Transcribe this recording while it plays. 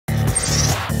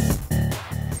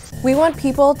We want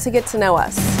people to get to know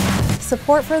us.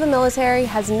 Support for the military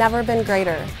has never been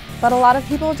greater, but a lot of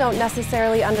people don't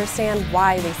necessarily understand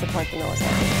why they support the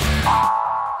military.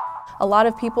 A lot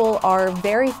of people are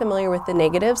very familiar with the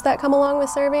negatives that come along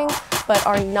with serving, but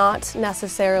are not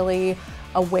necessarily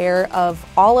aware of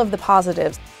all of the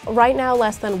positives. Right now,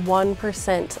 less than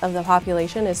 1% of the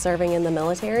population is serving in the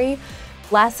military.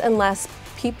 Less and less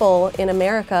people in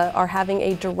America are having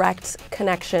a direct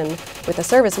connection with a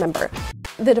service member.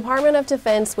 The Department of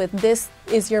Defense, with This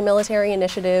Is Your Military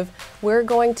initiative, we're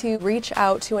going to reach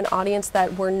out to an audience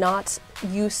that we're not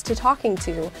used to talking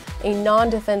to, a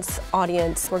non-defense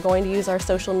audience. We're going to use our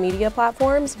social media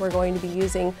platforms. We're going to be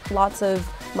using lots of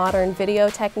modern video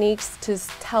techniques to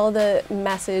tell the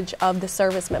message of the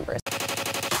service members.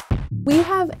 We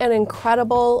have an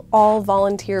incredible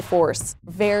all-volunteer force,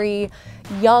 very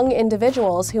young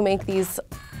individuals who make these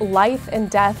life and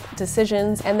death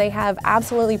decisions, and they have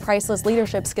absolutely priceless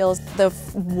leadership skills. The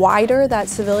wider that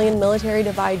civilian-military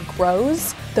divide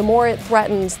grows, the more it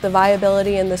threatens the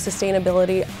viability and the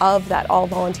sustainability of that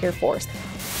all-volunteer force.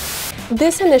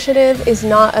 This initiative is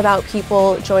not about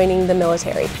people joining the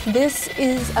military. This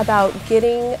is about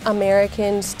getting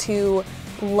Americans to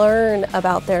learn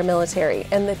about their military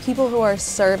and the people who are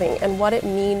serving and what it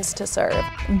means to serve.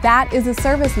 That is a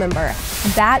service member.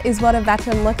 That is what a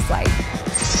veteran looks like.